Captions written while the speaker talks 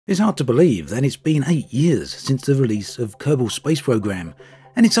It's hard to believe that it's been 8 years since the release of Kerbal Space Program,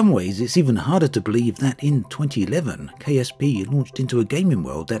 and in some ways it's even harder to believe that in 2011 KSP launched into a gaming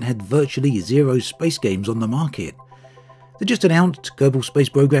world that had virtually zero space games on the market. The just announced Kerbal Space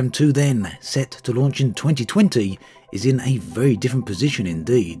Program 2 then, set to launch in 2020, is in a very different position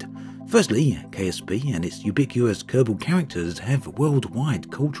indeed. Firstly, KSP and its ubiquitous Kerbal characters have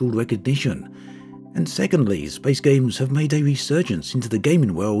worldwide cultural recognition. And secondly, space games have made a resurgence into the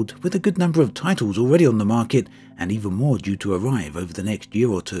gaming world with a good number of titles already on the market and even more due to arrive over the next year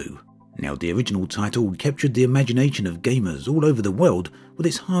or two. Now, the original title captured the imagination of gamers all over the world with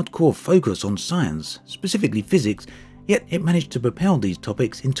its hardcore focus on science, specifically physics, yet it managed to propel these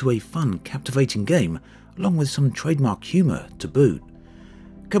topics into a fun, captivating game, along with some trademark humour to boot.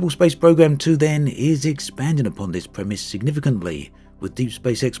 Kerbal Space Program 2 then is expanding upon this premise significantly, with deep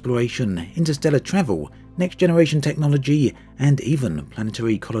space exploration, interstellar travel, next-generation technology, and even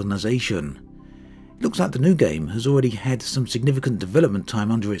planetary colonization. It looks like the new game has already had some significant development time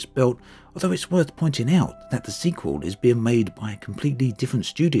under its belt, although it's worth pointing out that the sequel is being made by a completely different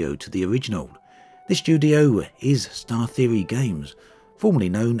studio to the original. This studio is Star Theory Games, formerly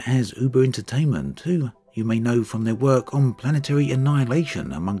known as Uber Entertainment, who you may know from their work on Planetary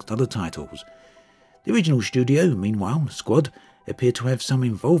Annihilation, amongst other titles. The original studio, meanwhile, Squad, appear to have some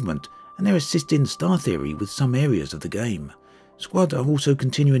involvement, and they're assisting Star Theory with some areas of the game. Squad are also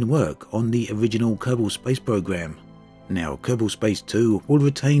continuing work on the original Kerbal Space Program. Now, Kerbal Space 2 will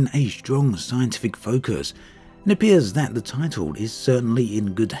retain a strong scientific focus, and it appears that the title is certainly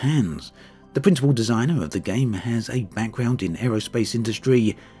in good hands. The principal designer of the game has a background in aerospace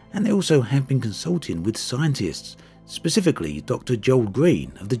industry, and they also have been consulting with scientists, specifically Dr. Joel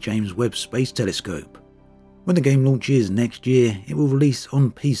Green of the James Webb Space Telescope. When the game launches next year, it will release on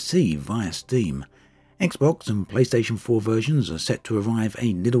PC via Steam. Xbox and PlayStation 4 versions are set to arrive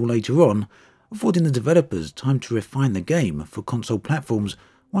a little later on, affording the developers time to refine the game for console platforms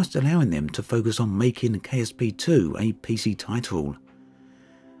whilst allowing them to focus on making KSP2 a PC title.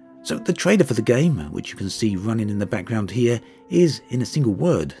 So the trailer for the game, which you can see running in the background here, is, in a single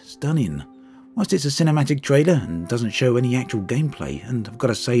word, stunning. Whilst it's a cinematic trailer and doesn't show any actual gameplay, and I've got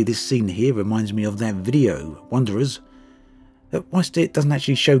to say this scene here reminds me of that video, Wanderers. Whilst it doesn't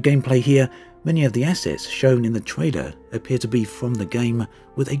actually show gameplay here, many of the assets shown in the trailer appear to be from the game,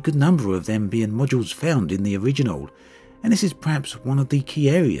 with a good number of them being modules found in the original. And this is perhaps one of the key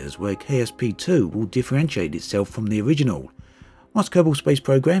areas where KSP2 will differentiate itself from the original. Whilst Kerbal Space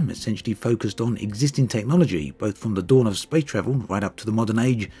Program essentially focused on existing technology, both from the dawn of space travel right up to the modern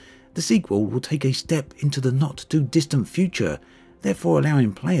age, the sequel will take a step into the not-too-distant future, therefore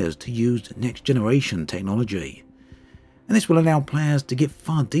allowing players to use next-generation technology. And this will allow players to get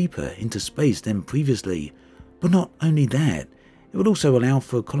far deeper into space than previously, but not only that, it will also allow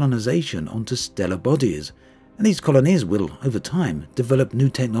for colonization onto stellar bodies, and these colonies will, over time, develop new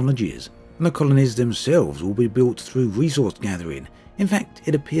technologies, and the colonies themselves will be built through resource gathering. In fact,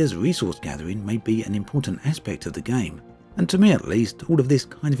 it appears resource gathering may be an important aspect of the game. And to me at least, all of this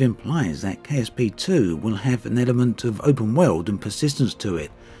kind of implies that KSP2 will have an element of open world and persistence to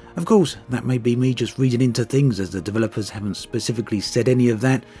it. Of course, that may be me just reading into things, as the developers haven't specifically said any of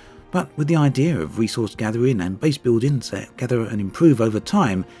that, but with the idea of resource gathering and base buildings that gather and improve over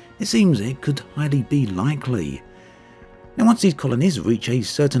time, it seems it could highly be likely. Now, once these colonies reach a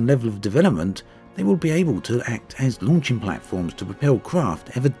certain level of development, they will be able to act as launching platforms to propel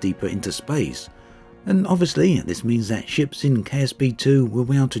craft ever deeper into space. And obviously, this means that ships in KSP2 will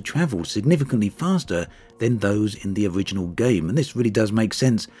be able to travel significantly faster than those in the original game, and this really does make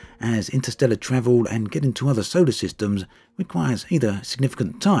sense, as interstellar travel and getting to other solar systems requires either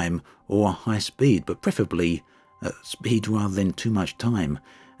significant time or high speed, but preferably speed rather than too much time,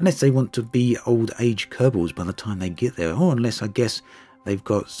 unless they want to be old age Kerbals by the time they get there, or unless I guess they've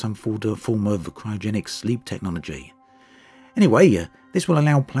got some form of cryogenic sleep technology. Anyway, this will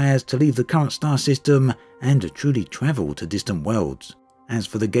allow players to leave the current star system and truly travel to distant worlds. As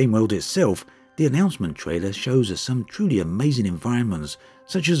for the game world itself, the announcement trailer shows us some truly amazing environments,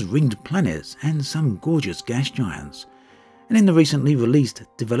 such as ringed planets and some gorgeous gas giants. And in the recently released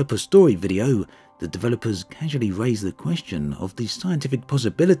developer story video, the developers casually raise the question of the scientific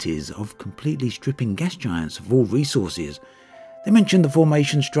possibilities of completely stripping gas giants of all resources. They mention the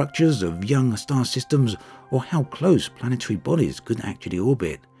formation structures of young star systems, or how close planetary bodies could actually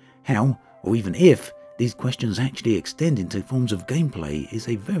orbit. How, or even if, these questions actually extend into forms of gameplay is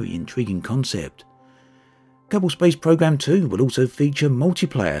a very intriguing concept. Kerbal Space Program 2 will also feature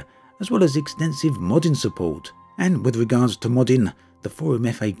multiplayer, as well as extensive modding support. And with regards to modding, the forum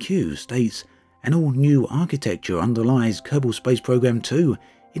FAQ states, "An all-new architecture underlies Kerbal Space Program 2,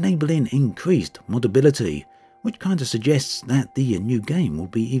 enabling increased moddability, which kind of suggests that the new game will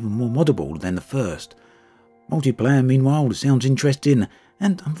be even more moddable than the first. Multiplayer, meanwhile, sounds interesting,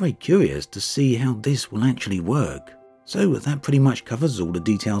 and I'm very curious to see how this will actually work. So that pretty much covers all the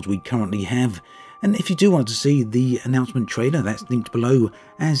details we currently have, and if you do want to see the announcement trailer, that's linked below,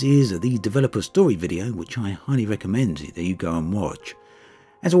 as is the developer story video, which I highly recommend that you go and watch.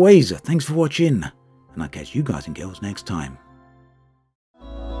 As always, thanks for watching, and I'll catch you guys and girls next time.